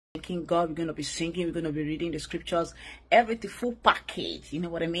thanking God. We're going to be singing. We're going to be reading the scriptures. Everything, full package. You know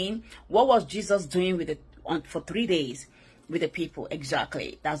what I mean? What was Jesus doing with it for 3 days with the people?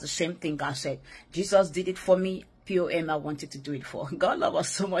 Exactly. That's the same thing God said. Jesus did it for me. POM, I wanted to do it for. God loves us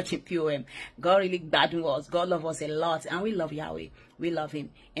so much in POM. God really bad us. God loves us a lot. And we love Yahweh. We love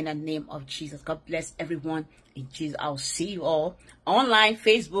him in the name of Jesus. God bless everyone in Jesus. I'll see you all online,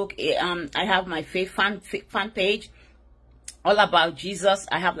 Facebook. I have my fan page. All About Jesus.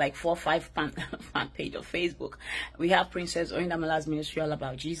 I have like 4 or 5 fan page of Facebook. We have Princess Oyindamola's Ministry, All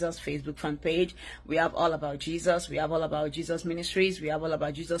About Jesus, Facebook fan page. We have All About Jesus. We have All About Jesus Ministries. We have All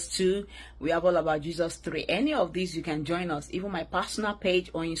About Jesus 2. We have All About Jesus 3. Any of these, you can join us. Even my personal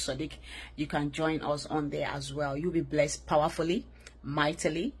page, Oyin Sodiq, you can join us on there as well. You'll be blessed powerfully,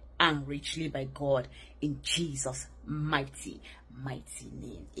 mightily, and richly by God in Jesus' mighty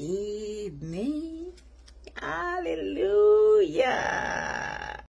name. Amen. Hallelujah.